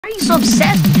are you so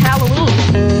obsessed with Halloween?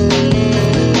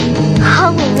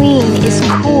 Halloween is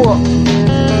cool.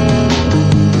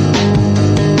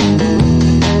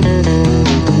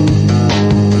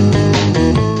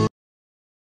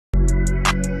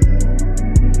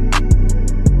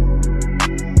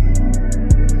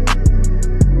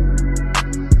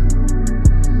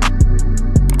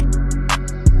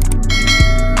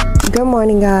 Good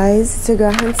morning, guys. It's your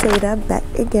girl Itshanseyda back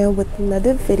again with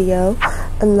another video,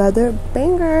 another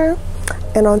banger.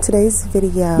 And on today's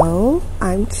video,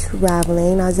 I'm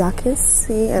traveling, as y'all can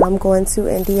see, and I'm going to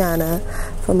Indiana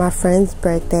for my friend's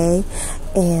birthday.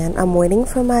 And I'm waiting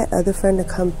for my other friend to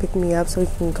come pick me up so we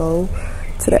can go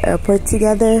to the airport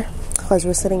together, because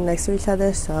we're sitting next to each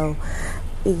other. So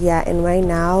yeah, and right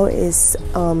now is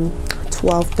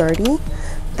 12:30,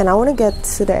 and I want to get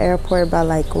to the airport by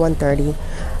like 1:30.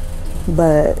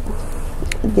 But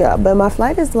yeah, but my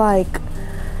flight is like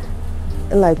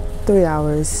 3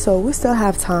 hours, so we still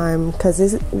have time,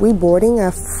 because we boarding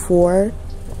at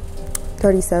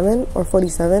 4:37 or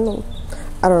 47,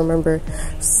 I don't remember.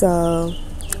 So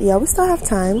yeah, we still have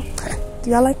time.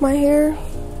 Do y'all like my hair?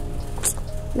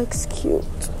 Looks cute,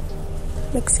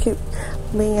 but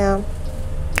yeah.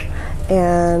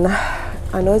 And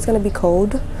I know it's gonna be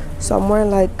cold, so I'm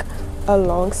wearing like a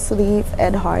long sleeve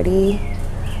Ed Hardy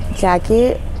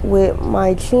jacket with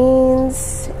my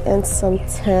jeans and some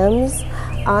Timbs.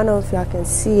 I don't know if y'all can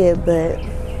see it, but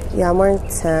yeah, I'm wearing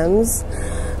Timbs.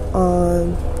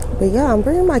 But yeah, I'm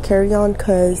bringing my carry-on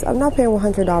because I'm not paying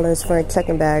 $100 for a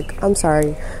check-in bag. I'm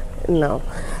sorry, no.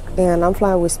 And I'm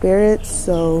flying with Spirit,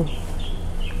 so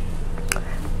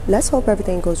let's hope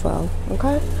everything goes well,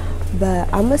 okay? But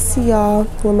I'm gonna see y'all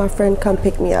when my friend come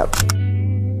pick me up.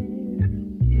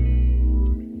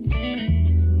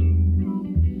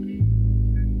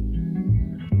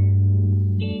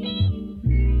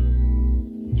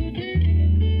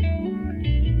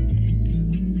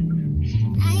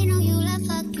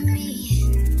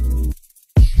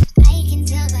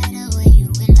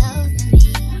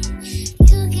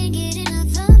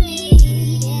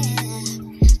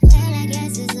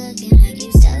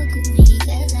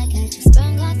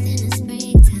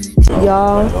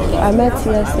 Y'all, I'm at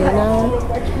TSA now,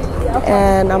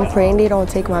 and I'm praying they don't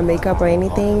take my makeup or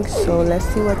anything, so let's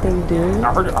see what they do,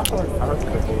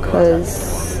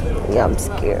 because yeah, I'm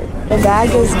scared. The bag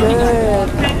is good.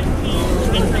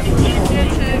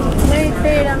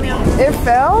 It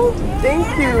fell? Thank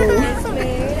you.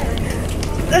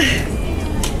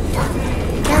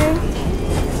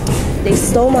 They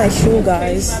stole my shoe,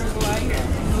 guys.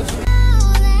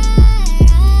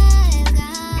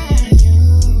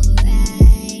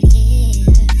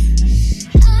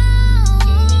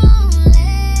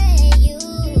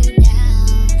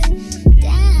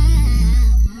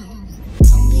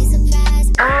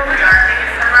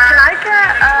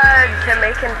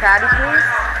 Jamaican patty, please.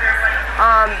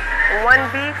 One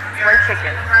beef, one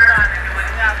chicken.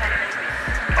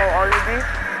 Oh, only beef?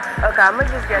 Okay, I'm gonna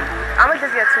just get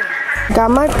 2 beef.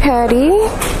 Got my patty.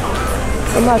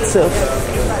 I'm about to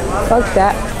fuck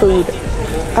that food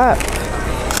up.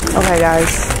 Okay,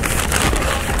 guys.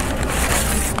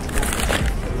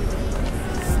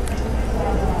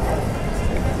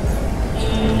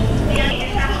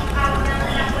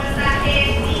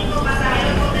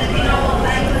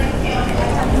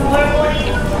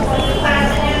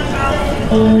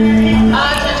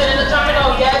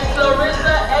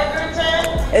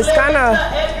 It's kind of,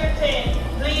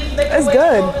 it's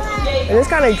good. It is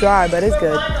kind of dry, but it's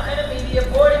good.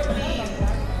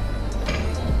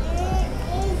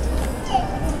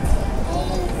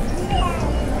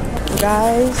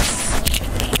 Guys,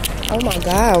 oh my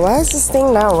god, why is this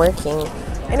thing not working?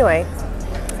 Anyway,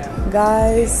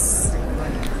 guys,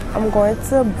 I'm going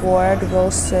to board real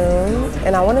soon,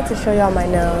 and I wanted to show y'all my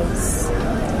nails.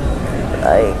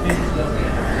 Like,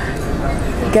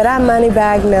 get that money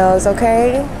bag nails,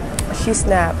 okay? She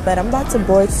snapped. But I'm about to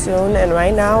board soon, and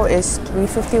right now it's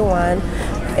 3:51,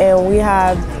 and we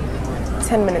have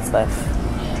 10 minutes left.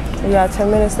 We have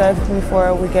 10 minutes left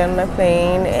before we get on the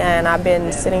plane, and I've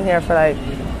been sitting here for like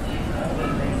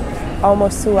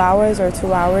almost 2 hours or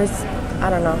 2 hours.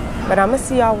 I don't know. But I'm gonna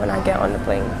see y'all when I get on the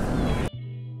plane.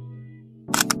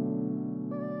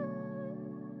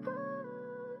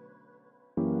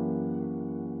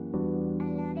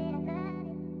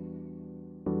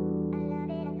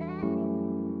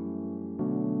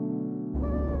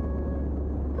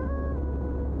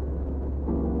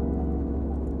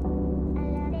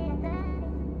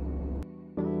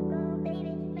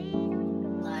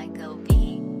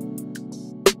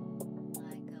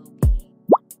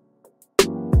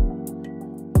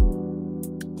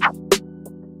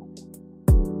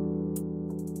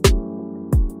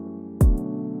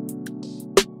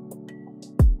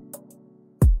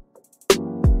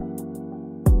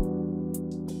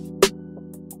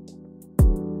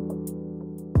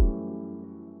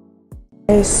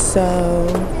 Okay, so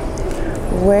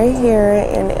we're here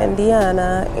in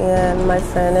Indiana and my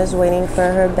friend is waiting for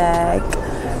her bag,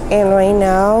 and right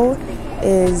now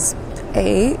is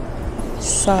 8,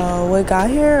 so we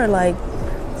got here like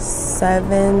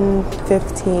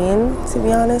 7:15 to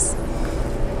be honest,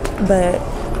 but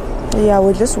yeah,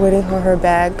 we're just waiting for her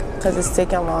bag because it's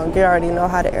taking long. You already know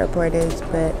how the airport is,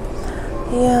 but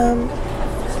yeah,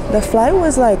 the flight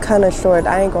was like kind of short.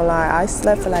 I ain't gonna lie, I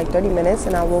slept for like 30 minutes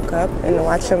and I woke up and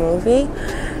watched a movie,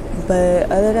 but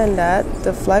other than that,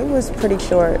 the flight was pretty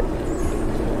short.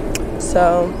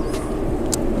 So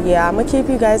yeah, I'm gonna keep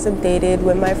you guys updated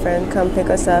when my friend come pick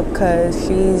us up because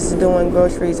she's doing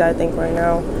groceries I think right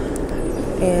now.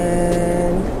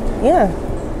 And yeah,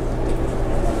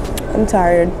 I'm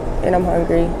tired and I'm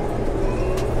hungry.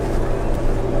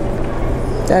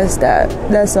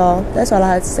 That's all I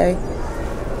had to say.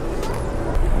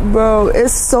 Bro,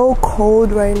 it's so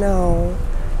cold right now.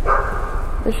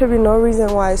 There should be no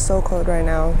reason why it's so cold right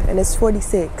now, and it's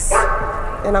 46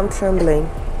 and I'm trembling.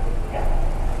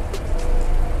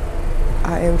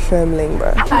 I am trembling,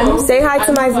 bro. Say hi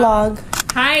to my vlog.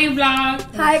 Hi vlog.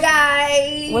 Hi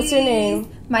guys. What's your name?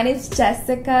 My name's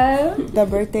Jessica. The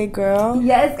birthday girl?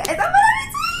 Yes, guys.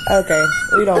 Okay,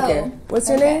 we don't care. What's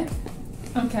your name?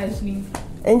 I'm Kashni.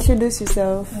 Introduce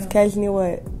yourself. Kashni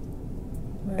what?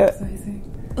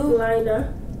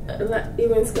 Lina,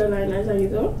 Evans Carolina,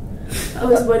 Janizo. I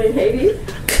was born in Haiti,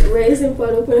 raised in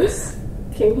Port-au-Prince.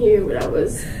 Came here when I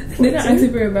was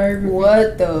 14.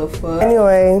 What the fuck?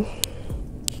 Anyway,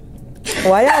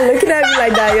 why y'all looking at me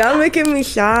like that? Y'all making me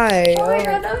shy. Oh my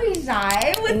god, don't be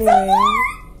shy. What's Anyway, up?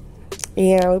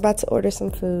 yeah, we're about to order some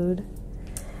food.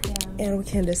 And we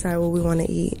can't decide what we want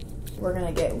to eat. We're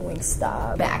gonna get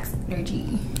Wingstop. Bax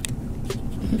energy.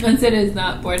 Until it's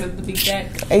not part of the big bag.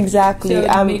 Exactly.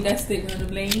 So made that stick on the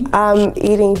blame. I'm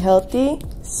eating healthy,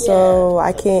 so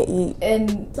I can't eat.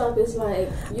 And Stop is like,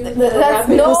 you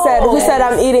Who said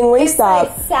I'm eating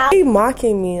Wingstop? It's like They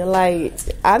mocking me. Like,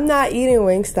 I'm not eating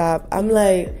Wingstop. I'm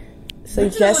like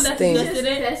suggesting.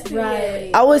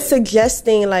 right. I was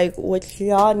suggesting like what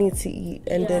y'all need to eat,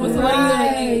 and then So what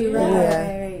are you gonna eat?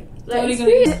 Right. What are you gonna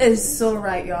eat? It is so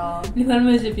right, y'all. we got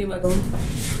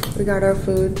our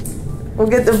food. We'll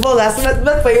get the full. That's not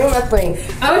playing.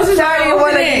 I was just about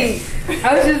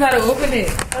to open it.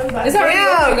 It's already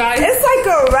open, guys. It's like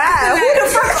a wrap. Who the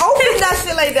fuck opened that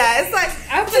shit like that? It's like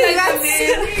I feel like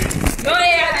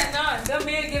the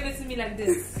man give it to me like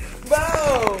this.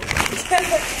 bro.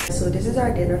 So this is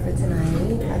our dinner for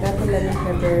tonight. I got the lemon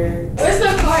pepper. Where's the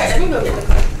cart? Let me go get the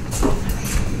cart.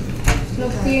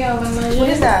 What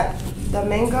is that? The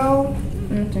mango? I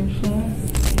don't think so.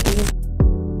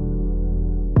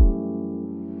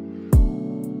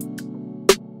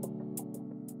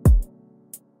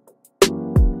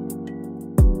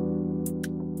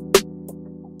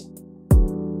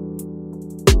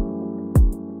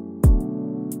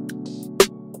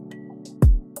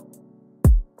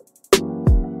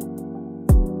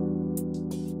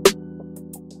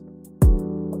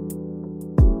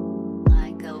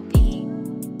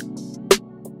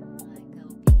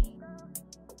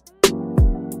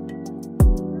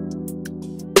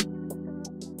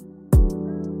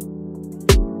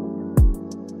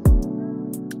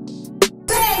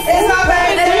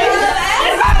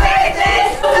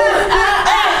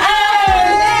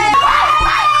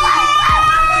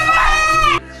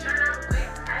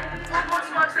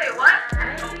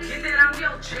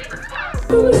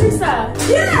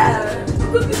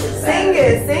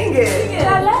 Sing it.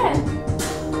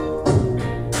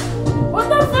 What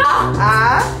the fuck?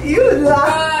 You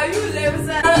lie.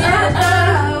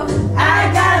 I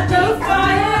got the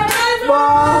fire.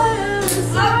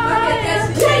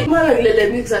 Moi, l'anglais des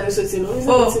mix avec ce sinon.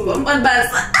 On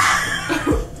base.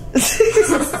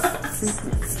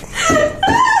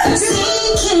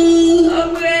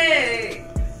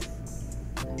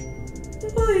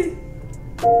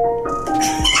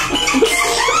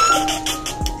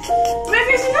 Mais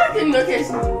qu'est-ce qu'il y a qui me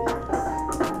casse?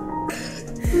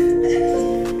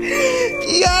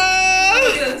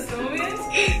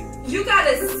 You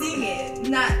gotta sing it,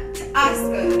 not ask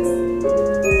us.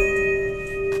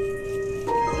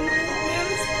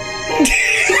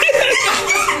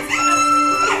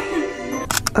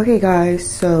 Okay guys,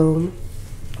 so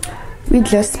we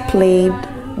just played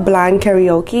blind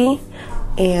karaoke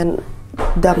and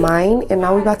the mine, and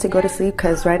now we're about to go to sleep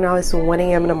because right now it's 1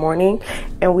 a.m. in the morning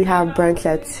and we have brunch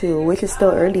at 2, which is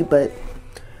still early, but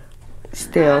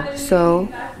still. So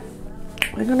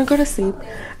we're gonna go to sleep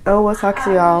and we'll talk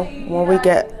to y'all when we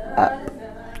get up.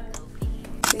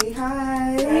 Say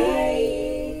hi.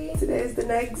 Today is the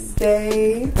next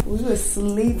day. We were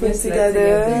sleeping together.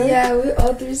 Yeah, we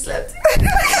all three slept.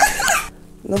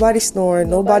 Nobody snored.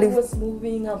 Nobody was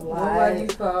moving a lot. Nobody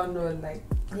found no like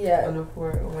on the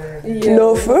floor. Yeah.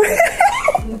 No food.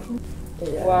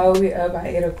 While we up at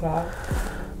 8 o'clock.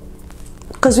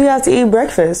 Cause we have to eat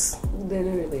breakfast.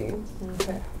 Literally.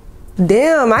 Okay.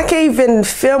 Damn, I can't even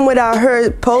film without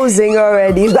her posing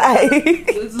already. Like.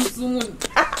 This is soon.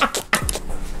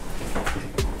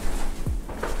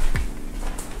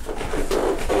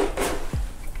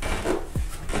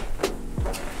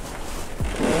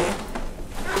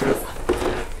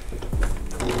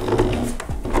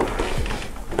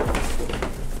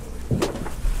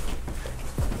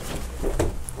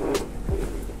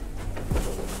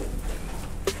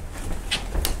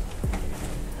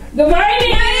 Good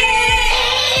morning!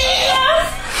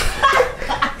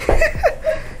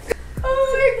 Oh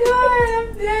my god, I'm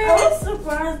dead. I was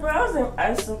surprised, bro. I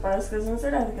was surprised because in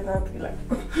South Africa, I'd be like,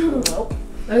 nope.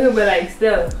 Okay, but like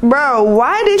still. Bro,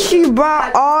 why did she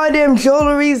buy all them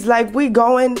jewelries like we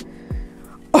going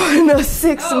on a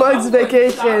 6 months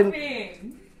vacation?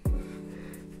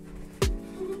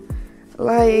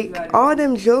 Like, all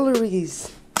them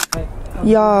jewelries.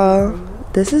 Y'all,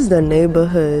 this is the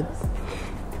neighborhood.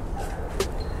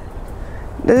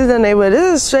 This is the neighborhood.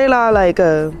 This is straight out like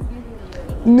a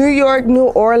New York, New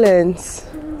Orleans.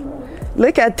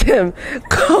 Look at them.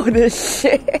 Cold as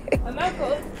shit. I'm not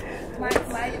cold.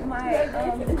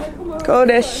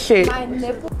 Cold as shit.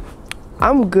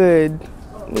 I'm good.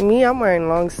 Me, I'm wearing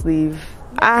long sleeve.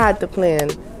 I had to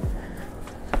plan.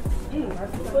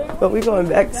 But we're going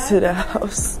back to the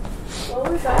house.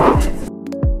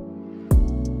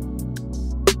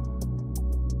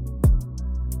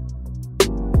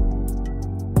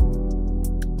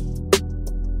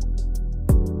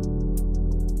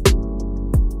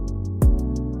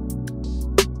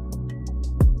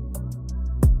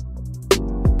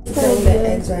 The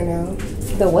eggs right now.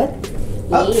 The what?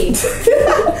 Oh. She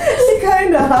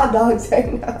kind of hot dogs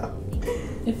right now.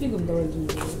 If you can go and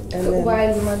do it. And then Why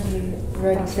is my doing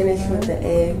ready to finish with the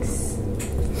eggs.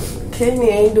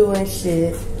 Kimmy ain't doing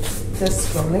shit. Just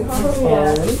scrolling on her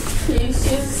phone.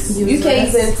 You can't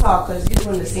even talk because you're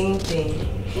doing the same thing.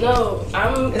 No,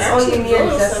 I'm. It's only me and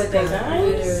Jessica.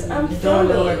 I'm doing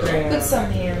the work right now. Put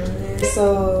some hands.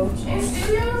 So,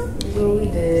 what we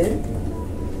did.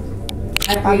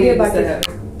 I'll be about to.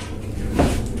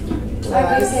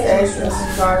 Eggs and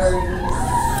strawberries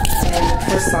and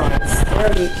croissants. I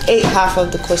already ate half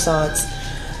of the croissants.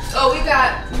 Oh, we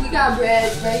got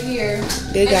bread right here.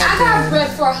 They got I got bread. bread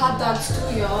for hot dogs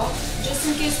too, y'all. Just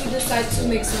in case we decide to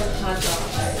make some hot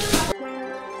dogs.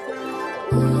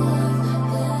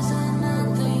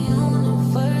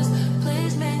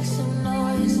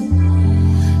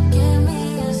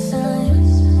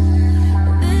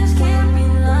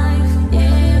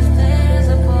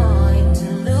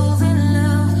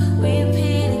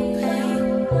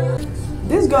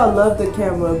 I love the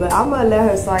camera, but I'm gonna let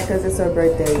her slide because it's her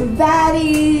birthday.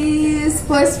 Baddies,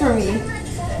 first for me.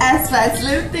 As fast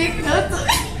lipstick,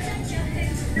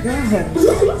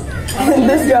 And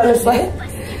this girl is like,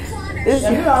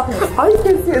 all you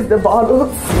can see is the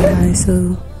bottles. Guys,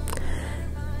 so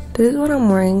this is what I'm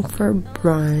wearing for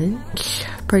brunch.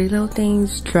 Pretty Little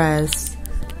Things dress,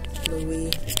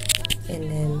 Louis, and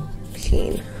then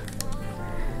Shein.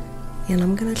 And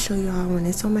I'm gonna show y'all when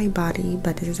it's on my body,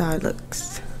 but this is how it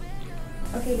looks.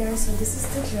 Okay guys, so this is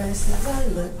the dress, this is how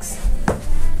it looks.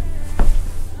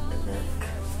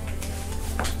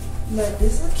 But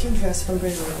this is a cute dress from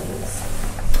Brazilians.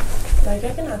 Like,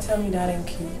 you cannot tell me that ain't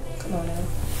cute. Come on now.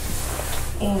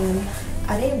 And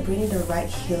I didn't bring the right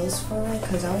heels for it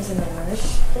because I was in a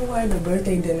rush. I'm wearing the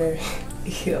birthday dinner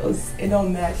heels. It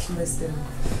don't match, listen.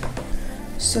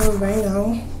 So right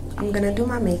now, I'm gonna do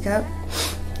my makeup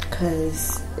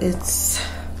because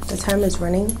the time is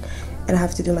running and I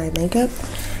have to do my makeup.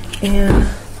 And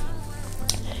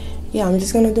yeah, I'm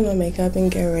just gonna do my makeup and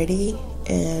get ready,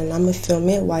 and I'm gonna film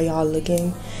it while y'all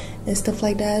looking and stuff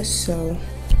like that. So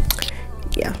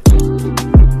yeah.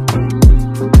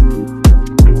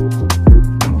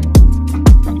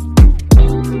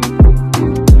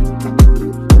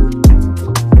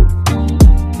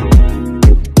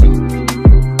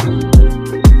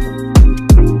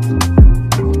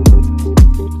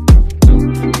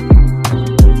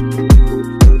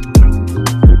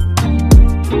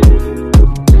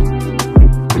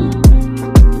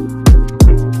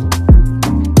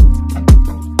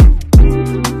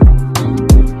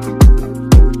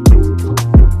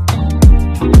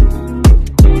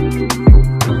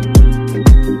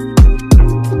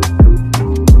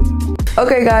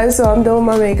 Okay guys, so I'm doing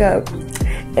my makeup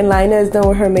And Lina is done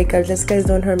with her makeup. Jessica is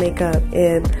doing her makeup.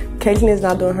 And Caitlin is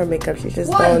not doing her makeup. She's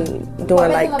just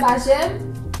doing like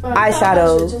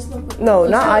eyeshadow. No,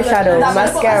 not eyeshadow.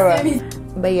 Mascara.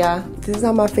 But yeah, this is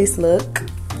how my face look.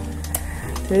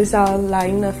 This is how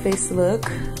Lina face look.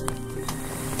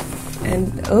 And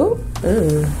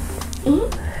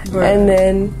and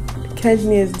then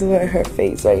Caitlin is doing her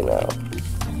face right now.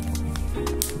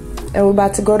 And we're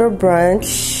about to go to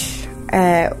brunch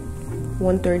at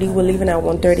 1:30. We're leaving at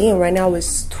 1:30, and right now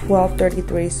it's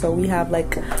 12:33, so we have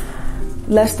like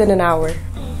less than an hour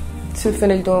to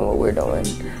finish doing what we're doing.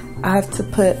 I have to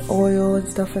put oil and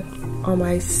stuff on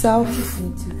myself,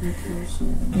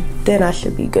 then I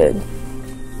should be good.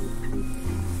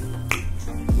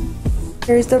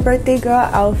 Here's the birthday girl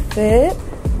outfit.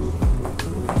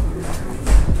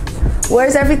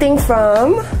 Where's everything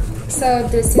from? So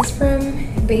this is from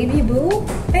Baby Boo,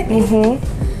 I think.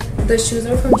 The shoes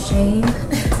are from Shane.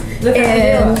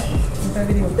 And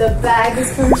the bag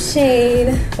is from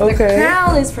Shane. Okay. The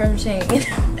crown is from Shane.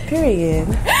 Period.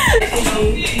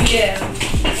 Yeah.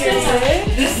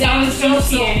 This down is from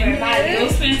Shane.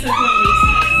 Those pants are from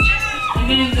Macy's. And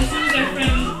then the shoes are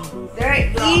from...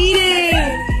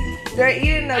 They're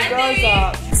eating the girls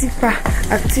up.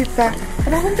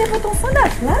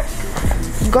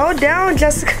 Go down,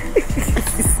 Jessica.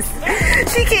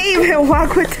 She can't even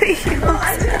walk with the heels. No, I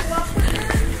can't walk with her.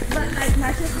 But like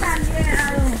my sister, I'm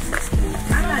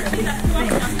not a big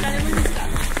fan.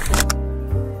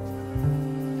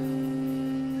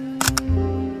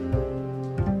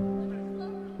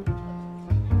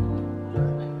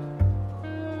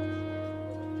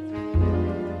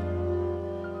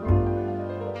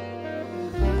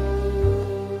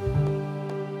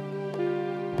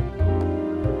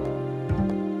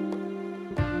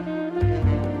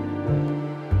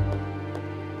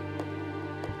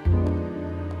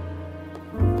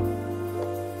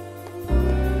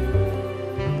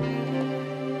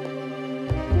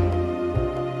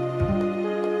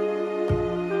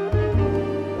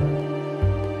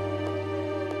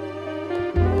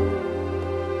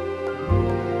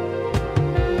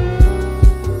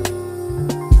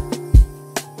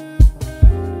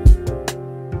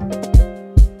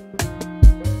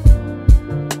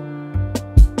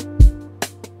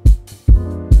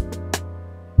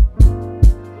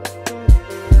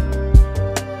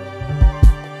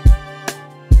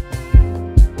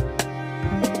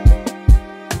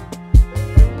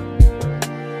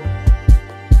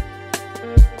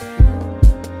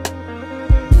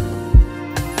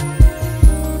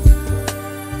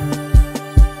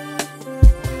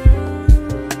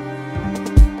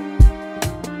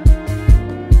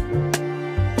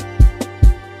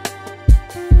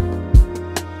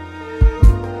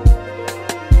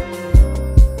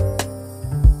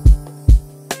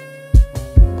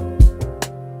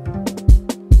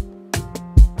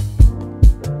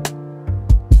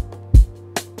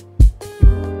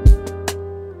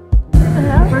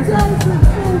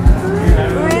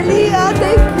 Really? Oh,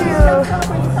 thank you.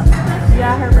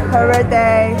 Yeah, her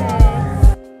birthday.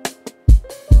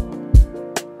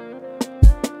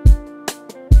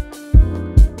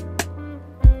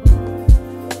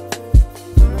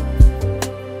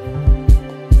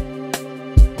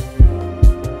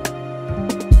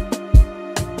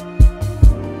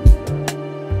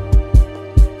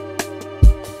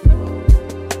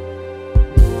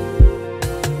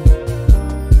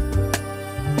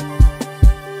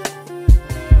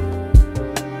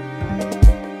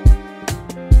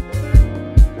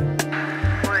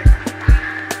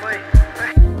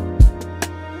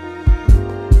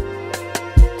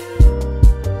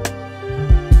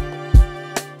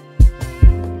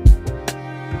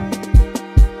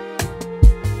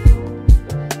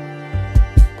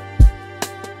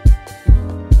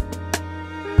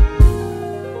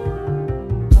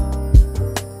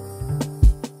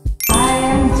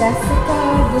 Jessica,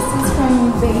 this is from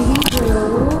Baby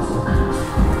Boo.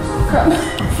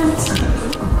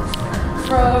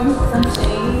 From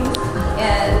Shane.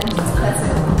 And that's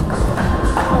it.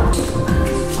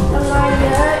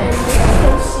 Alaya and this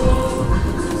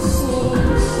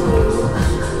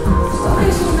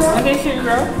is Okay, she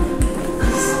girl.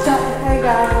 Hi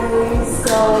guys.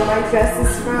 So my dress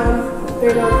is from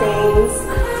Pretty Things.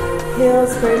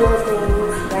 Heels, Pretty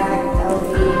Things, bag,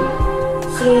 LV.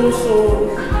 Sheen,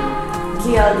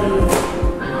 GLD.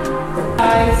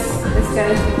 Guys, this guy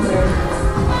is from her.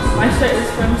 My shirt is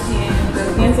from Shein. The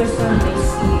pants are from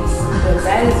Macy's. The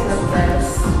bag is from Guess.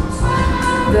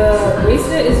 The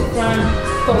bracelet is from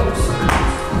Coach.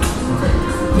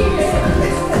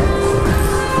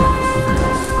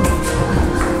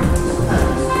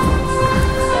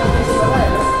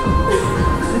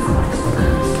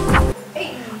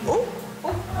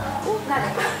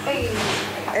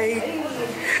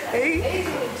 Hey.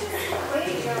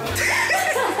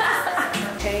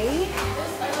 Hey.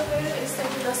 This elevator is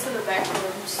taking us to the back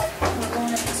rooms. We're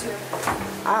going up this way.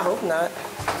 I hope not.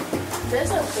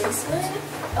 There's a basement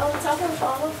on top of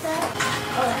all of that.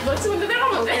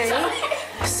 Okay.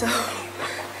 So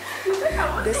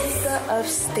this is the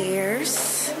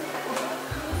upstairs.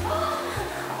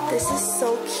 This is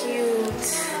so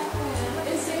cute.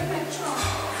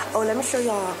 Oh, let me show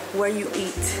y'all where you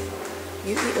eat.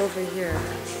 You eat over here.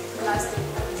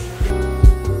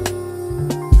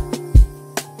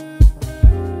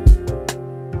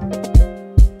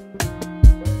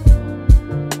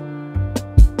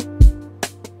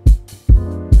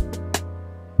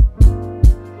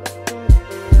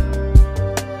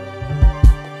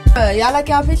 Y'all like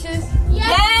y'all pictures?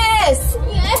 Yes!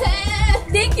 Yes!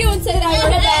 Thank you, Itshanseyda.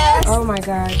 You're the best. Oh my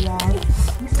god, y'all.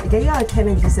 Give y'all a 10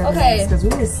 and 7 Okay. because we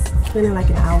was spending like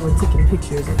an hour taking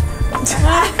pictures.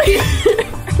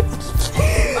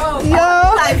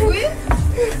 Yo!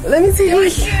 Let me see you.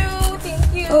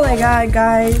 Thank you. Oh my god,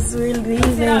 guys, we're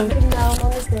leaving. I'm sitting down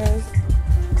on the stairs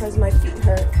because my feet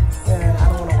hurt and I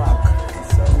don't want to walk.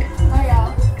 So,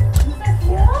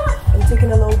 yeah. I'm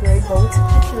taking a little break, going to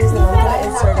pictures, and I'm gonna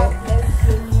insert it.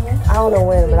 I don't know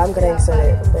when, but I'm gonna insert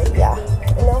it. But yeah,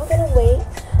 and now we're gonna wait.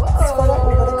 It's gonna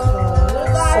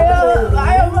come, so we're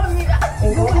gonna leave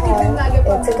and go home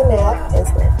and take a nap and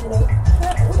stuff. You know,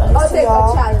 I'll take a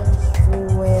challenge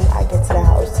when I get to the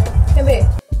house. Come here.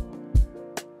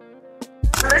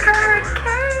 Look at her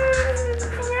cake!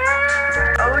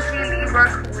 Yeah! OG Libra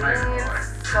Queen,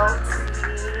 salty.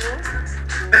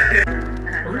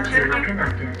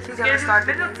 She's gonna start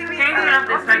the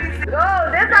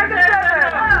Oh, this I can tell her.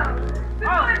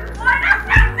 Oh.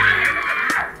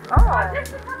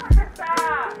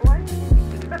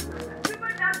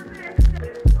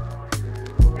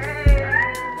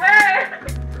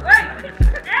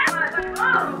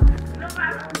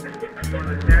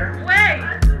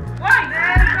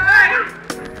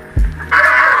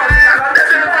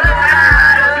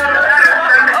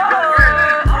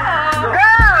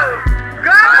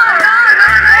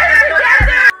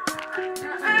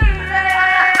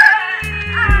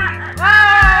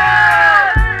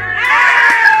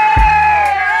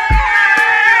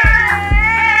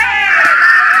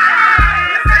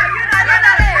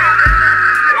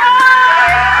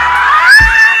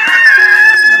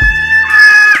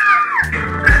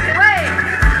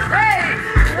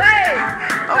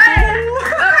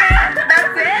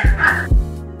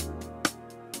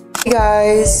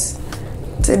 Guys,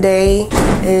 today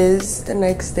is the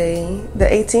next day, the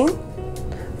 18th?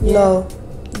 Yeah. No,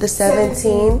 the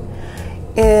 17th.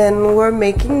 And we're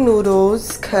making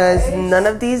noodles because none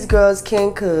of these girls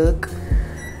can cook.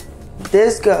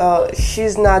 This girl,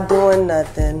 she's not doing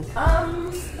nothing.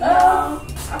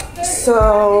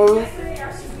 So,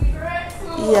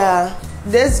 yeah,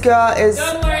 this girl is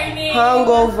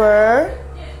hungover.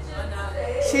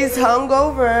 She's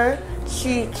hungover.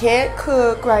 She can't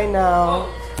cook right now.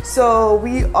 So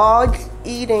we all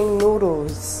eating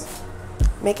noodles.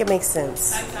 Make it make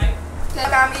sense.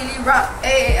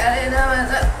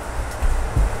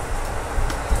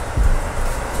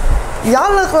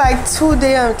 Y'all look like too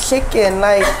damn chicken.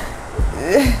 Like,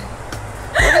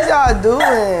 what is y'all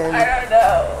doing? I don't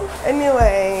know.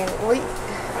 Anyway,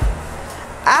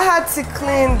 I had to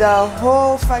clean the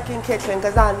whole fucking kitchen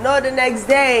because I know the next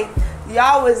day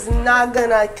y'all was not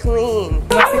gonna clean.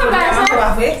 Do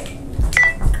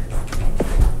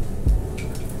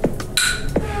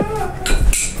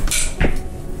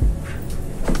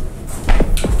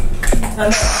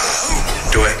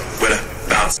it with a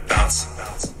bounce, bounce,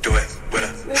 bounce. Do it with a.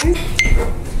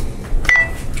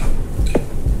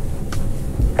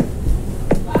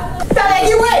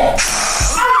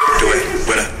 Do it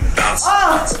with a bounce.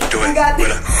 Do it with a.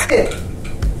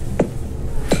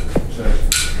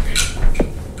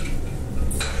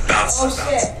 Bounce.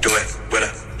 Do it with a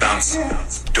bounce.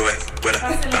 Do it with a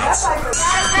bounce.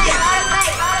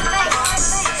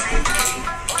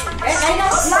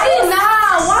 Marina,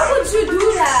 why would you do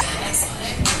that?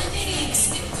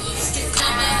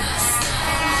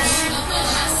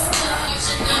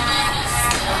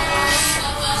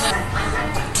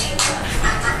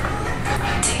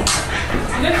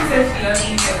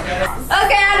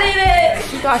 Okay, I did it.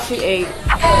 She thought she ate.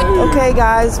 Okay,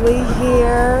 guys, we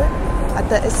here at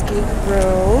the escape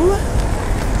room.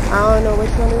 I don't know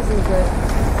which one is it.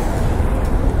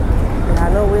 Yeah, I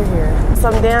know we're here.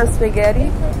 Some damn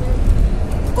spaghetti.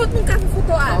 Conta café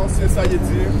photo.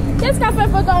 Qu'est-ce café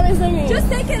photo, mes amis? Just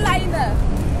take it lighter.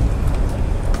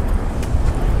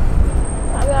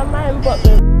 I got mine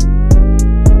button.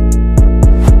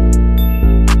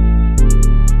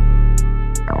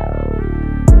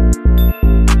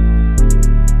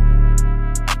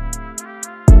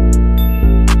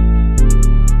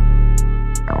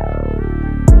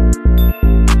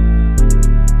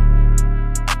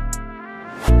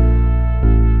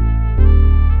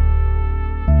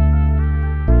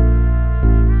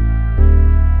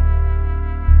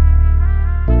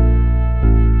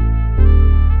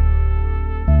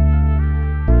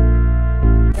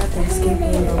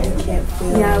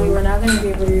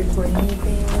 recording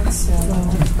anything, so.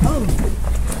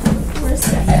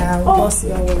 Yeah, we'll see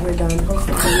y'all when we're done.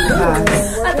 Hopefully,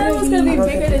 I thought it was gonna be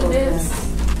bigger than this.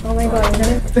 Oh my god.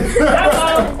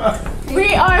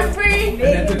 We are free. And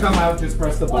then to come out, just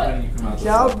press the button and you come out.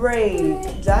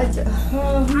 Jailbreak.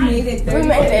 Oh, we made it. We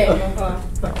made it.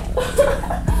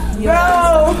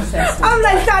 Bro, I'm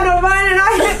like trying to run and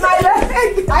I hit my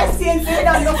leg. I see it sitting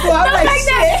on the floor. I'm like,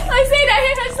 shit. I said I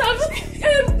hit herself.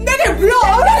 Then it blew.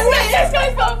 I'm like, wait.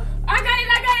 I got it.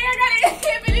 I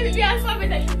can't believe it. I saw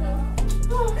it.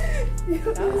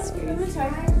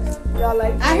 Y'all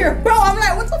like it? I hear, bro, I'm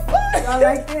like, what the fuck? Y'all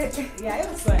like it? Yeah, it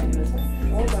was fun.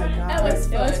 Oh my god. It was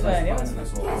fun. It was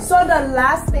fun. So the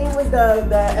last thing was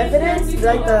the evidence,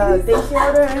 like the thank you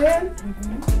order in him?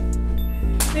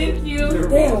 Thank you.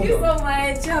 Thank you so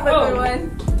much. Have a good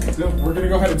one. So we're gonna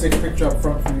go ahead and take a picture up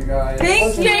front for you guys.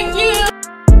 Thank you.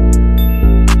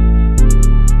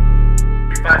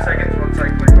 5 seconds, 1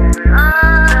 second, click on it.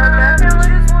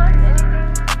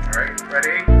 Alright,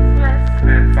 ready? Yes.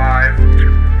 And 5,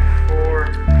 4,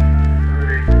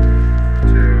 3,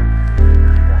 2, 1.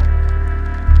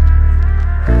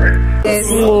 Alright. This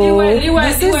is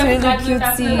really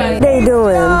cutesy. What are they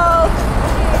doing?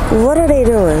 What are they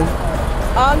doing?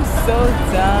 I'm so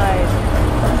done.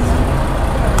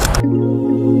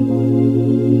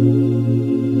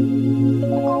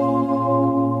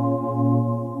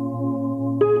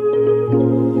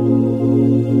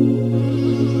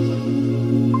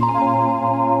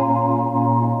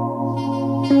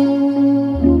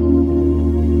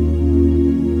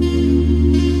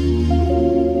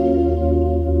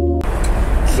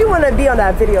 She wanna be on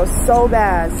that video so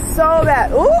bad, so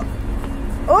bad. Ooh,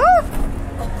 ooh.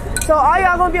 So all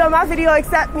y'all gonna be on my video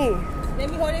except me. Let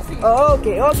me hold it for you. Oh,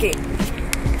 okay, okay.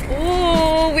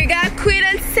 Ooh, we got Queen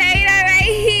and Seda right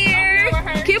here.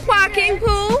 Keep walking,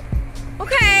 Pooh.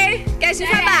 Okay, get your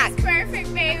head back.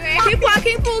 Perfect, baby. Keep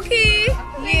walking, Pookie.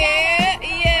 Yeah,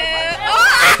 yeah.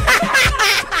 Oh!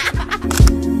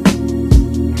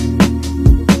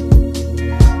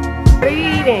 What are you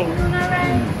eating?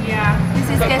 This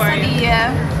is quesadilla.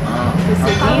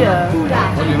 Quesadilla.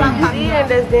 He's eating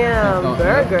this damn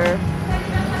burger.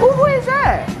 Ooh, who is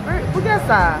that? Who gets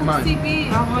that? You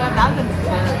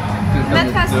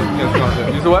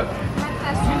what?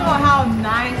 You know how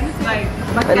nice, like.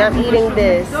 And I'm eating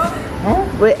this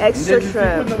with extra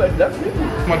shrimp.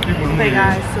 Okay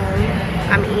guys, so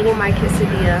I'm eating my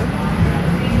quesadilla.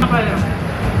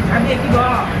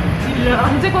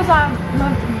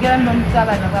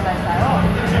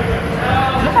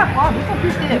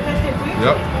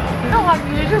 Yep.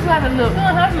 You just gotta look. You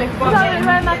don't have to. It's already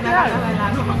right natural.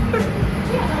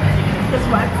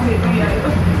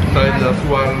 Saya dah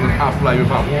sual apply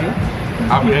with kamu.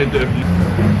 Apa interview?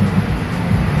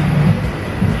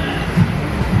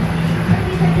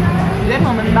 Dia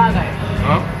momen bagay.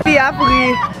 Yeah,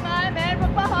 please.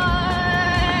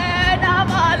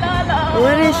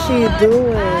 What is she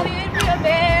doing?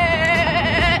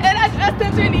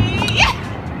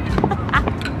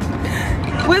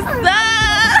 What's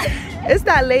up? It's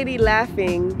that lady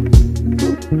laughing.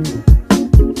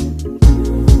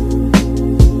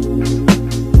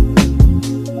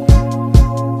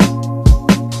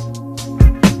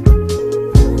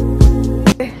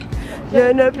 Je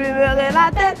ne plus me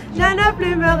relater, je ne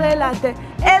plus me relater.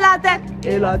 Et la tête,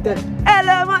 et la tête, et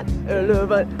le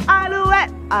vent,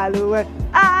 alouette, alouette,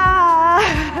 ah.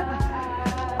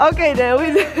 Okay, then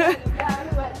we.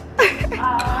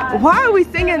 Why are we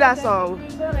singing that song?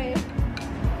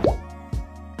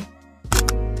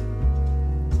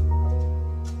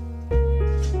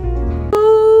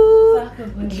 Ooh,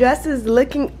 dress is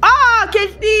looking. Oh,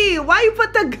 Kitty, why you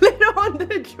put the glitter on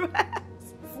the dress?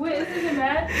 Wait, isn't it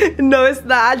bad? No, it's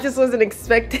not. I just wasn't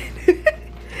expecting it.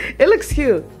 It looks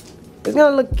cute. It's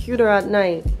gonna look cuter at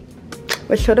night.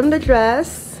 But show them the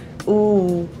dress.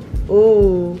 Ooh,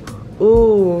 ooh,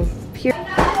 ooh. Here.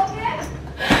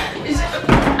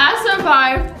 I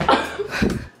survived.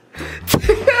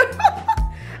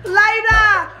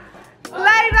 Laida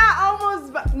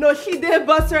almost. No, she did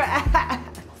bust her ass.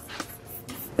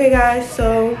 Okay, guys,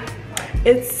 so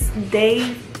it's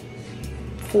day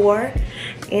 4.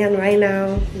 And right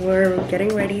now we're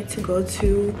getting ready to go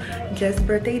to Jess'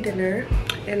 birthday dinner,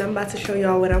 and I'm about to show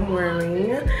y'all what I'm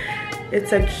wearing.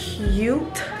 It's a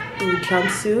cute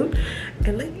jumpsuit,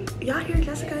 and like y'all hear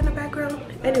Jessica in the background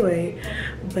anyway,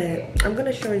 but I'm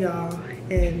gonna show y'all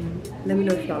and let me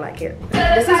know if y'all like it.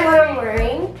 This is what I'm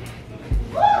wearing.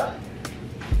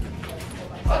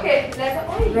 Okay,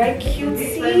 let's Very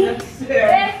cutesy.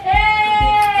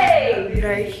 Hey!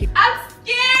 Very cute. I'm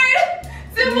scared.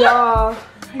 Y'all.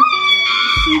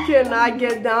 She cannot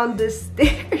get down the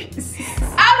stairs.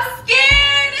 I'm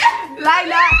scared.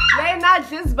 They not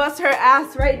just bust her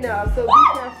ass right now, so be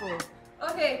careful.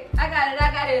 Okay, I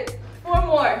got it. 4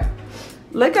 more.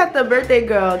 Look at the birthday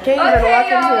girl. Can't even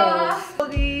walk in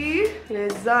heels.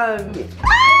 It's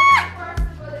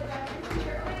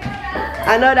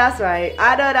I know that's right.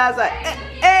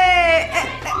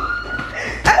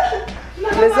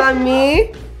 It's on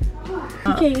me.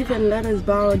 You can't even let us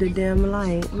borrow the damn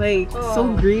light. Like,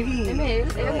 so greedy. It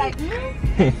was like,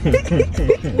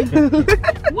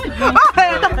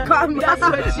 Calm down.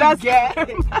 That's it.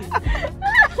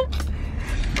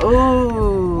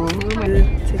 Oh,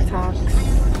 TikToks.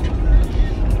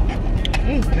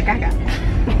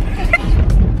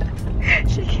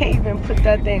 She can't even put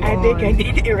that thing on. I think I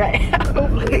did it right.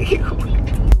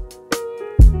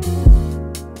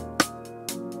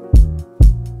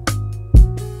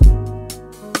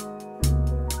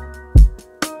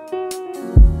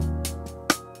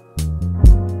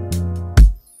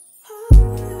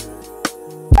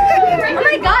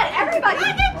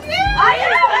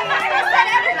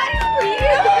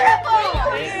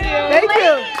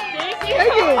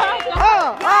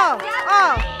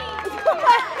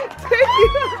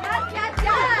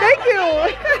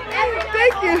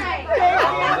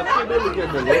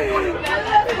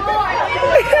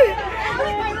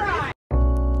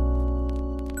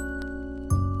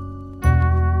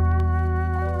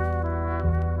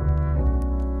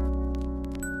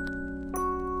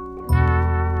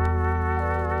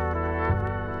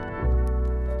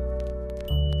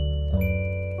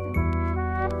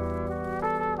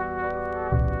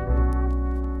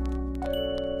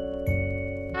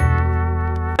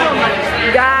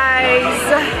 Guys,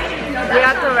 we're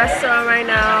at the restaurant right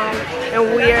now and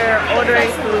we're ordering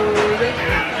food.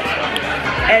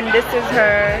 And this is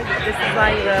her, this is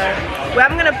Lila. Well,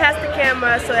 I'm gonna pass the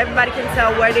camera so everybody can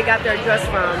tell where they got their dress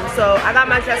from. So I got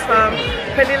my dress from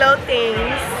Pretty Little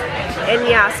Things, and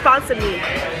yeah, sponsor me.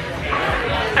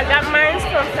 I got mine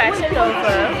from Fashion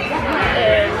Nova,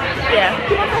 and yeah.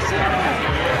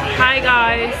 Hi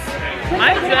guys.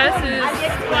 My dress is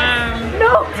from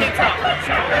TikTok.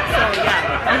 So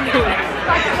yeah, I'm doing it.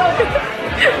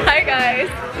 Hi guys.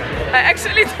 I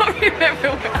actually don't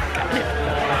remember where I got it.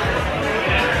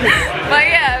 But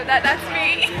yeah, that's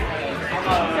me.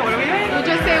 You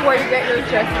just say where you get your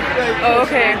dress. Oh,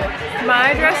 okay.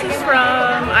 My dress is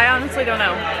from, I honestly don't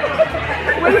know.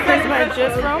 Where is my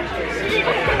dress from?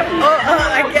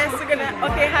 I guess we're gonna,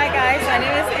 okay, hi guys, my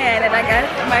name is Anne and I got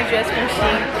my dress from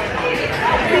Shein.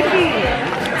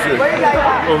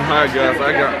 Oh, hi guys,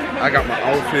 I got my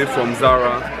outfit from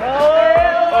Zara.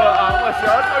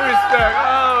 Respect.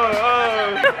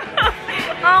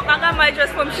 I got my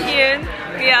dress from Shein.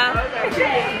 Yeah.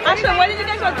 Actually, where did you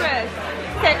get your dress?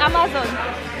 Okay, Amazon.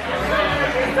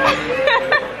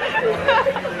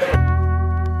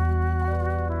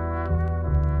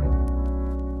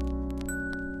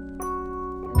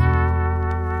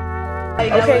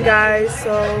 Okay guys,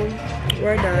 so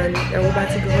we're done and we're about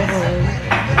to go home.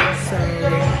 So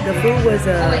the food was a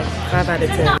 5 out of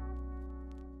 10.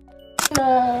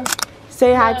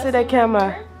 Say hi to the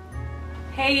camera.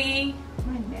 Hey.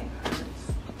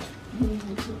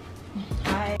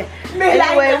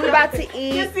 Anyway, we about to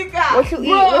eat. What you eat?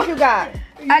 What you got?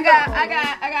 I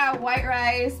got white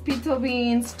rice, pinto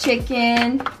beans,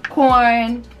 chicken,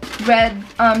 corn, red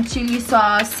chili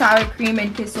sauce, sour cream,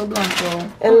 and queso blanco.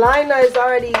 And Lina is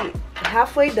already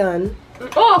halfway done.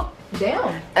 Oh,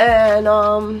 damn. And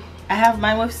I have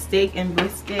mine with steak and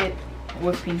brisket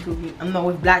with pinto beans. No,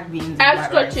 with black beans.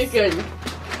 Extra chicken.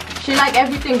 She like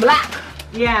everything black.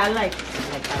 Yeah, I like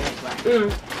black.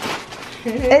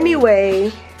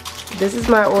 Anyway, this is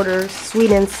my order.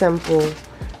 Sweet and simple.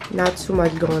 Not too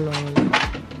much going on.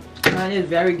 Mine is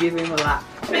very giving a lot.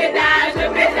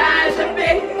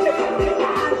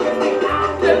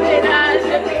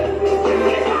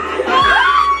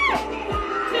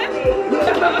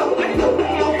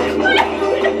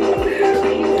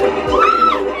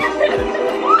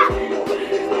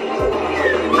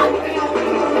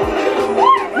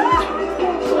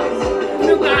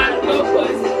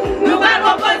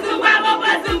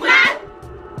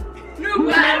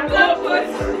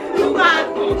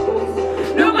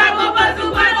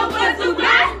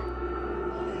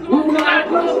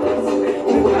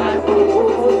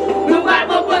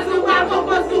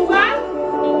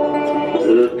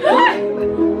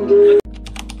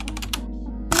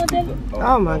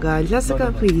 Oh my God,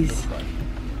 Jessica, please.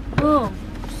 Oh,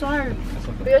 sorry.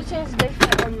 We'll change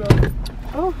different.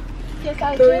 Oh,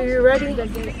 so you ready?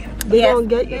 They gonna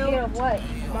get you? What?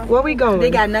 Where we going?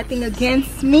 They got nothing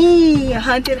against me. A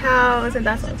haunted house, and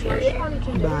that's on period.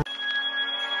 Bye.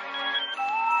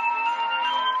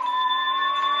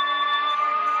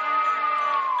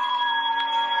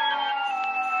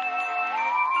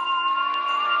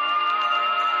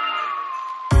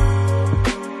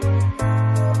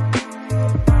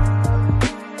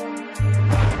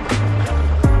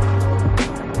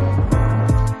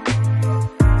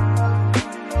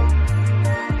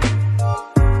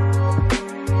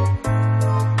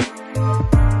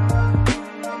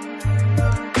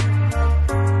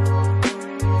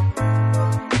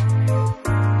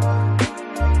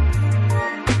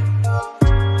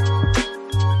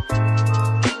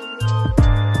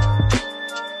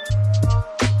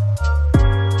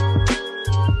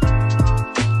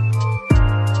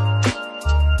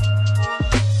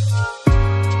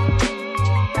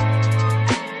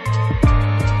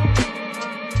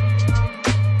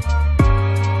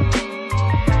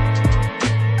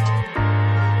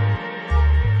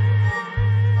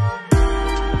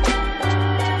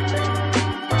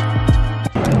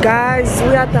 Guys,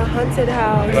 we at the haunted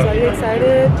house. Are you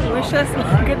excited? Wish us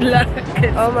good luck.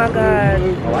 Oh my god.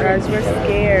 Guys, we're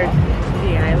scared.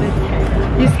 Yeah, I was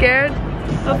scared. You scared?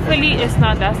 Hopefully it's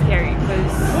not that scary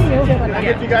because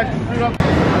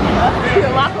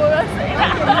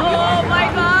Oh my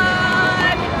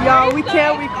god! Y'all, we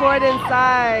can't record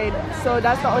inside. So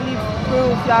that's the only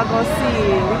proof y'all gonna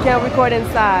see. We can't record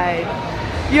inside.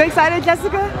 You excited,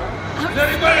 Jessica?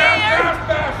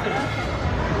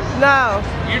 No.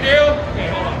 You do? Okay,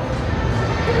 hold on.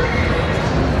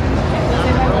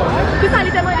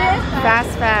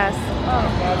 Fast, fast.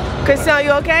 Christian,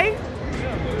 you okay?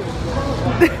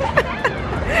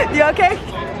 You okay?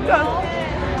 Go.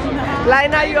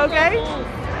 Lina, you okay?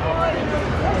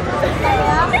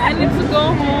 I need to go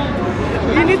home.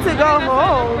 You need to go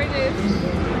home.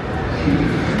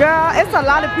 Girl, it's a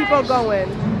lot of people going.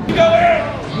 You go in.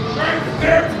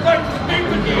 They're expected to speak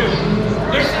with you.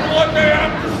 Listen to what they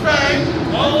have to say.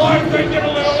 Otherwise, they get a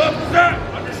little upset.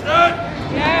 Understood?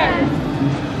 Yeah.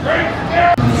 Great.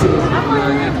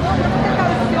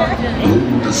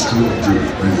 Destructive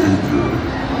behavior,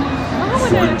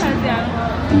 fighting,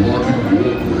 blocking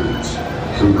walkways,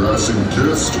 harassing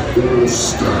guests or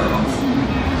staff,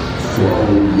 foul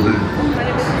labor. My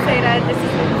name is Itshanseyda. This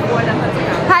is before the haunted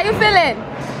house. How you feeling?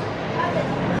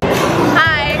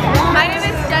 Hi, my name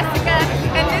is Jessica,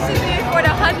 and this is me for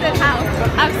the haunted house.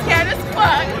 I'm scared as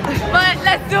fuck, but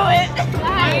let's do it.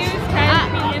 My name is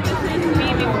Kelsey, and this is me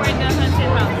before the haunted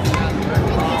house.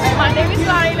 My name is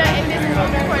Lila, and this is me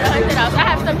before the haunted house. I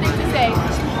have something to say.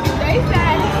 They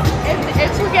said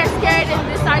if you get scared and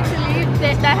decide to leave,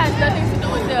 that has nothing to do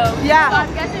with them. Yeah. So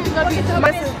I'm guessing it's gonna be too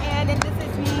much. And then this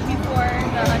is me before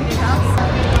the haunted house.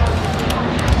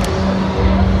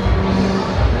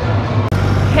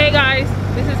 Hey guys,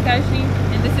 this is Kashi,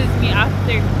 and this is me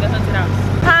after the haunted house.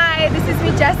 Hi, this is me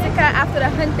Jessica after the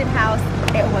haunted house.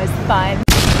 It was fun.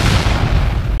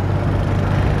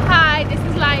 Hi, this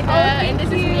is Lila, and this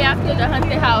is me after the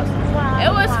haunted house. Wow.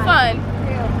 It was fun.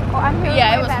 Oh, I'm here.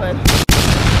 Yeah, it was fun.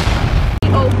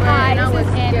 Over, and I was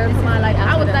scared for my life.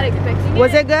 I was not expecting it.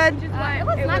 Was it good? It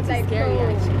was not too scary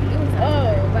actually. It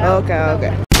was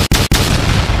Okay.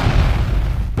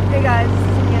 Hey guys, this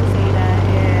is Itshanseyda,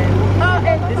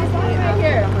 and this is me right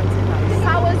here.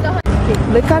 How was the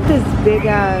Look at this big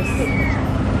ass.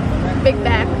 big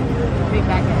back? Big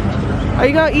back. Are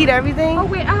you gonna eat everything? Oh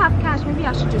wait, I have cash. Maybe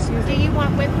I should just use Do it. you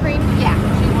want whipped cream? Yeah,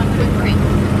 she wants whipped cream.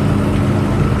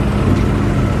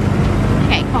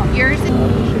 Okay, cool. Yours is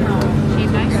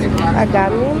I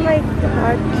got me like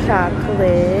hot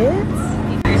chocolate.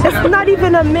 It's not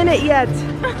even a minute yet.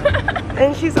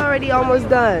 And she's already almost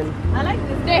done. I like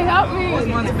this. They helped me. This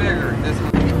one's bigger. This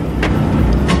one.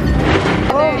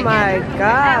 Oh my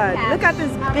god. Look at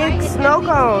this big snow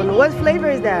cone. What flavor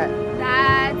is that?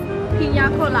 That's pina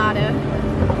colada.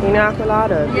 Pina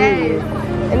colada. Yes.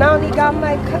 And I only got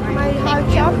my hot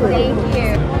chocolate. Thank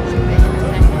you.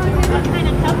 What kind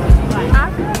of cup would you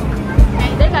like?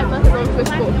 They got nothing wrong with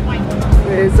school.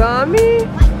 It's on me.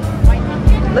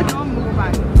 Look.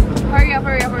 Hurry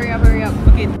up.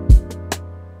 Okay.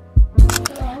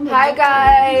 Hi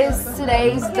guys,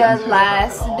 today's the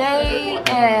last day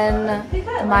and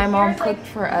my mom cooked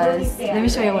for us. Let me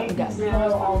show you what we got. The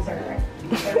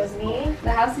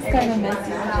house is kind of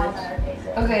messy.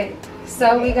 Okay,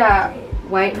 so we got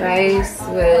white rice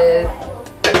with,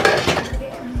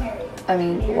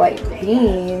 white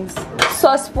beans.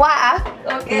 Sauce pois,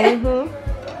 okay?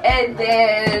 And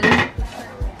then,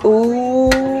 ooh,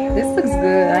 this looks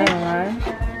good, I don't lie.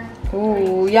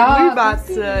 Ooh, y'all. We about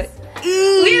to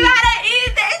eat. We gotta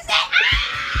eat this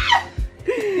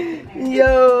shit.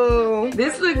 Yo.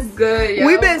 This looks good, yo.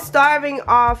 We've been starving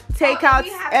off takeouts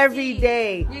every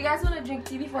day. You guys want to drink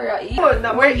tea before y'all eat?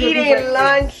 We're eating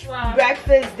lunch,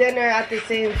 breakfast, dinner at the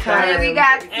same time. We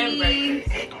got tea.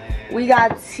 We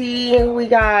got tea. We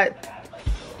got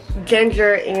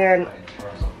ginger and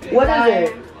what is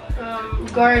it?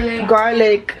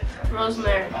 Garlic.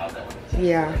 Rosemary.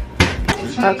 Yeah.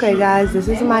 Okay, guys, this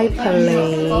is my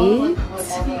plate.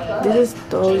 This is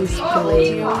Dolly's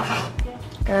plate.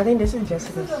 And I think this is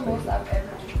Jessica's plate.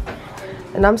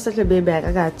 And I'm such a big bag.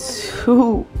 I got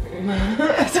two.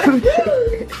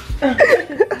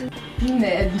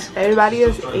 Everybody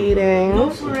is eating. No,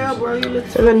 for real, bro.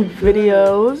 Doing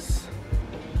videos.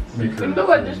 You know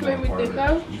what this made me think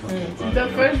of? The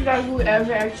first guy who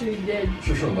ever actually did.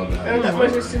 And the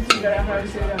first instance that I heard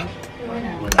say that. Oh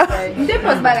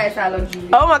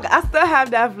my god, I still have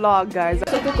that vlog, guys.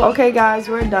 Okay, guys,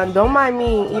 we're done. Don't mind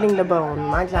me eating the bone.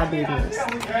 My job business.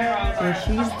 And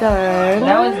she's done.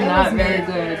 That was not very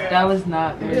good. That was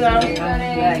not very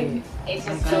good.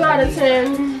 2 out of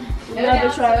 10. Another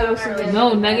try.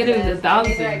 No, negative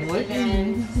 1,000. What?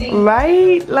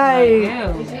 Right? Like,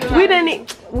 we didn't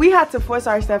eat. We had to force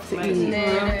ourselves to eat.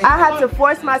 I had to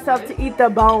force myself to eat the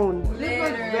bone.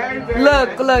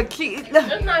 Look, she's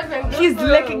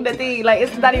licking the thing. Like,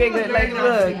 it's not even good. Like,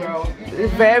 look,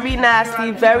 it's very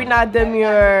nasty, very not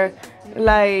demure.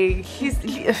 Like, he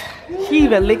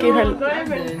even licking her. Oh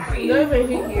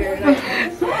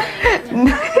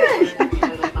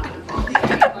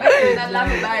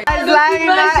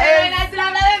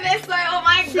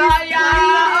my god,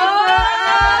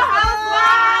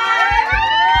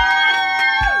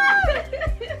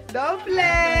 Don't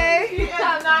play.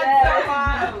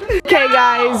 Okay,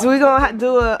 guys, we're gonna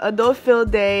do a adult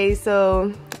field day.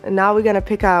 So now we're gonna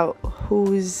pick out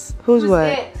who's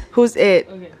what. Who's it?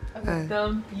 Okay.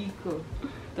 Tampico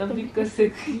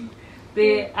sexy.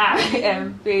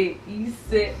 T-I-M-P-I-C.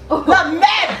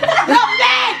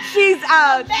 She's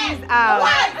out. She's out.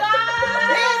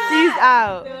 She's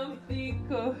out.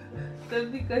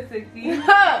 Tampico sexy.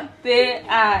 T-I-M-P-I-C.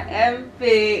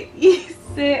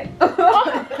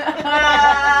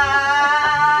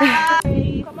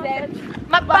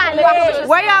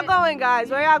 Where y'all going, guys?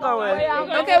 Where y'all going?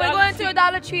 Okay, we're going to a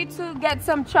Dollar Tree to get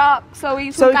some chalk so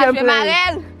we can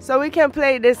play. So we can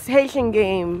play this Haitian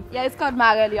game. Yeah, it's called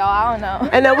Marel, y'all. I don't know.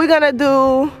 And then we're gonna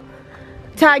do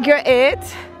Tag Your It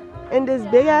in this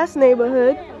big ass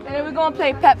neighborhood. And then we're gonna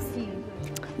play Pepsi.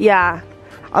 Yeah,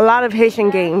 a lot of Haitian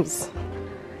games.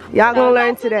 Y'all gonna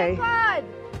learn today.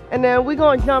 And then we're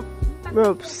gonna jump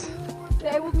ropes. We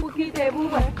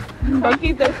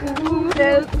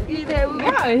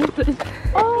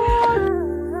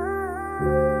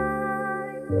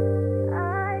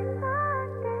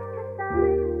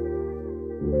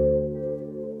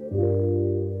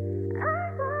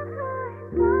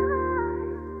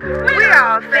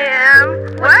all fam.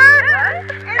 What?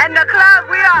 And the club,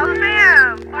 we all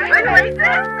fam.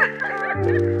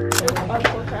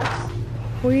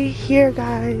 We here,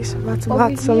 guys. About to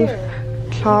watch some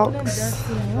chalks.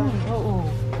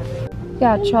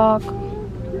 Yeah, chalk.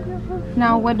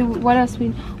 Now what else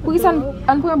we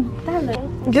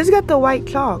Just get the white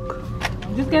chalk.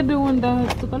 Just get the one that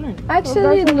has 2 colors.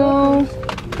 Actually no.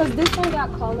 Because this one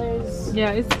got colors.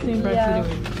 Yeah, it's the same brush. Yeah.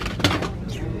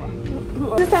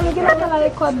 This time we get a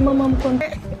record mama.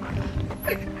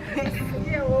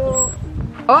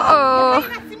 Uh-oh.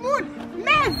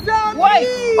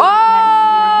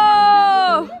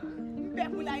 Oh!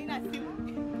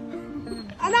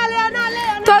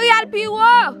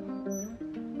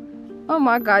 Oh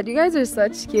my god, you guys are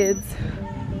such kids.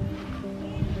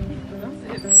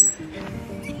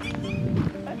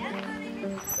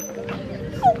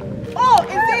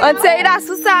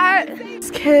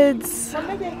 These kids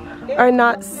are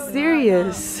not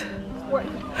serious.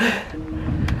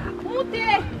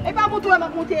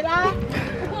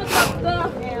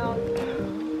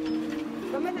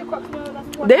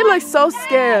 They look so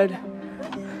scared.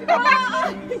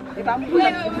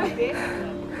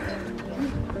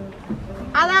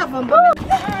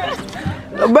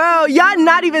 Bro, y'all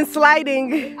not even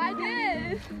sliding. I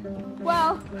did.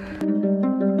 Well.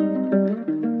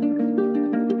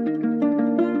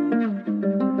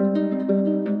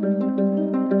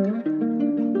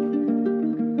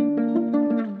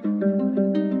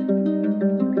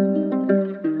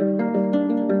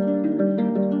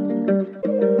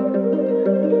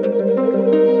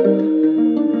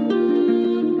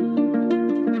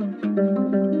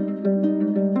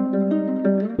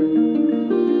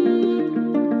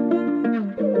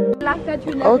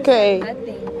 Okay,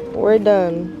 we're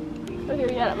done.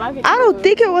 I don't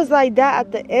think it was like that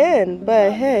at the end,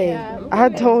 but hey. I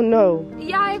don't know.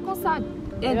 Yeah, it goes out.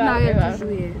 It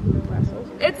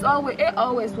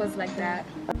always was like that.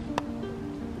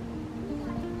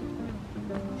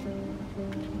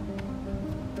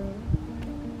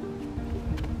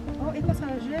 Oh, it goes out.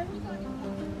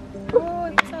 Oh,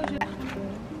 it goes out.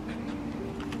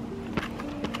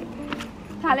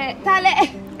 Tale.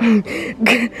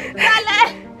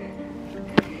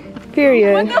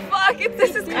 Period. What the fuck?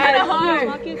 This is kind of hard.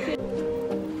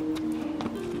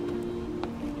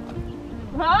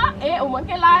 Hả? Ê, ủa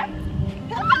cái like.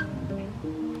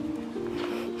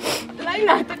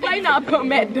 Like na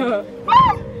prometo.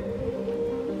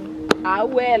 Ah,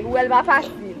 well vai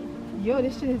fácil. Yo,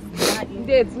 this shit is not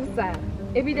easy to say.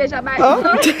 Every day já vai.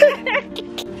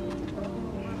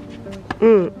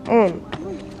 Ooh.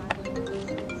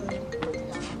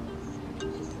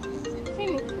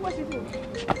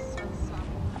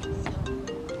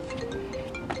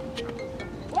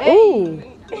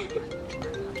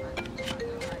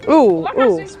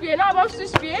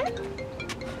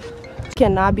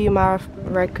 Cannot be my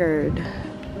record.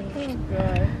 Oh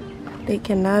god. They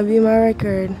cannot be my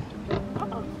record.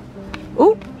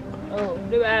 Ooh. Oh,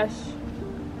 the ass.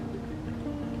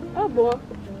 Oh boy.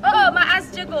 Oh, my ass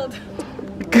jiggled.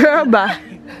 Girl, bye.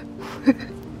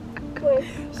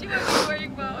 She was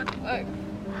worrying about what the fuck.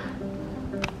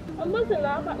 I'm not gonna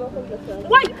laugh at myself.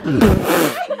 Wait!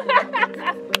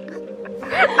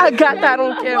 I got that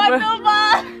on camera. What the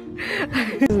fuck?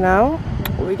 Now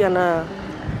we're gonna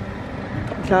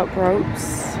jump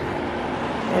ropes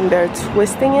and they're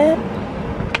twisting it.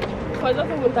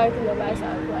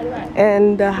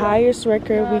 And the highest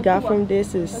record we got from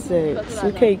this is 6.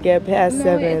 We can't get past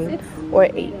 7 or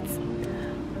 8.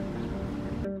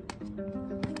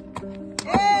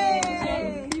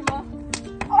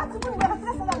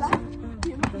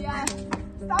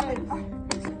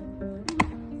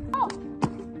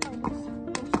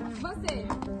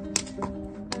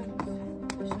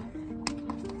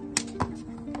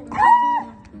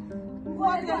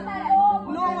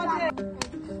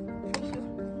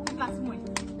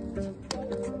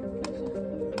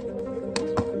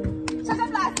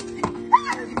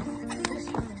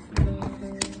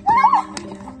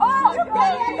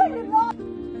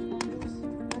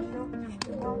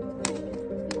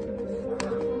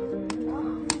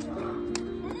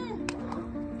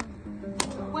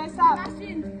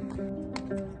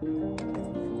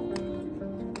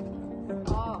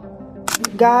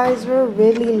 Guys, we're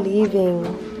really leaving.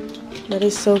 That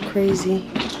is so crazy.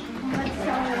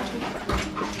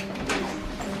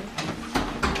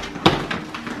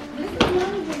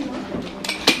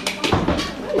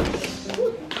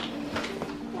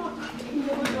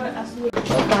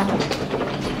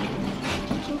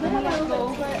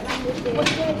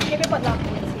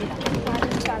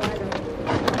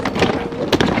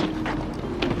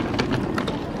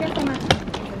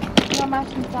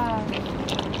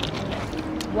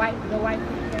 The white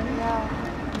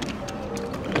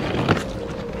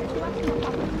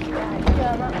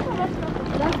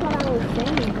That's what I was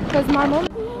saying. Because my mom.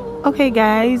 Okay,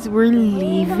 guys, we're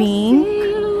leaving.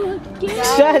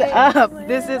 Shut up.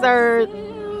 This is our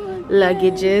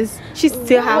luggages. She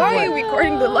still has one. Why are you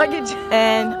recording the luggage?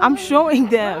 And I'm showing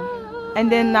them.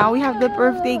 And then now we have the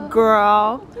birthday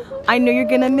girl. I know you're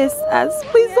gonna miss us.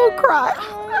 Please don't cry.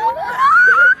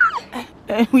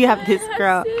 And we have this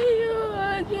girl.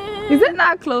 Is it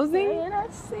not closing?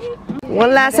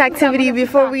 One last activity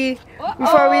before we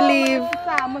leave.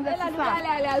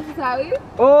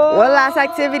 One last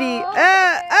activity.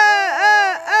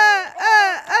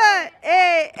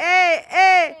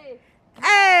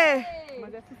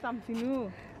 Mas essa is something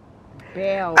new.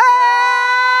 Bell.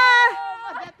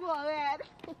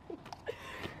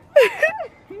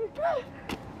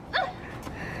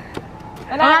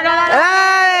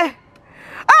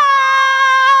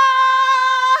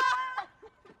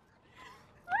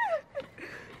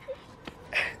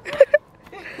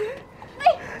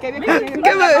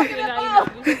 Come on.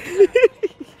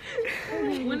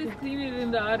 One is cleaner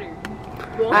than the other.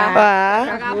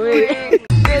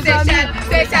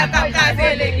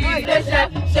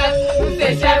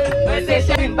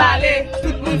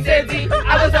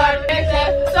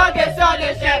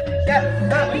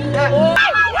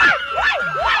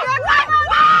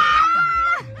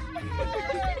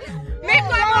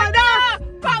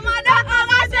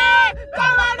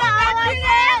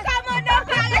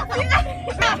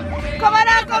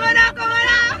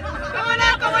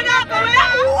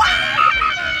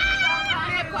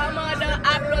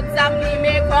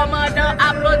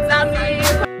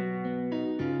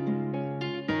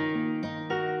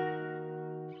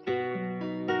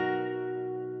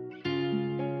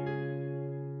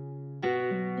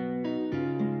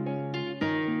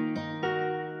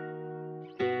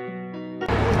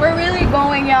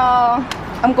 y'all.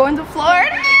 I'm going to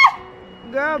Florida.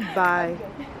 Girl, bye.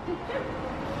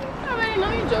 I already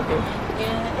know you're joking.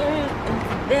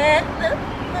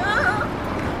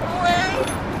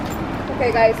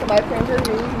 Okay, guys, so my friends are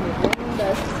really moving.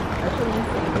 That's actually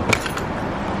insane.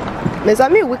 Mes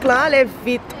amis, week là allait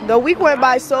vite. The week went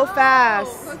by so fast.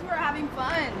 Because we're having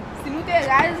fun. Si nous t'es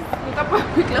guys, nous t'as pas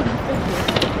week là.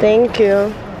 Thank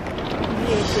you.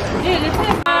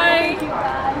 Bye.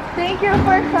 Thank you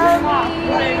for coming.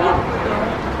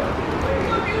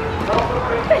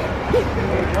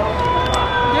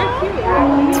 You're cute.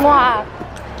 Mwah.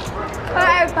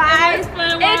 Bye bye. It's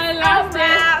a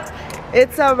wrap.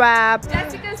 It's a wrap.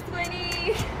 Jessica's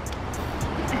 20.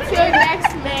 Till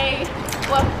next May.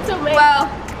 Well, till May. Well,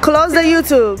 Close the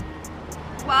YouTube.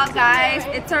 well, guys,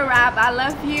 it's a wrap. I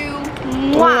love you.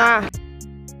 Mwah.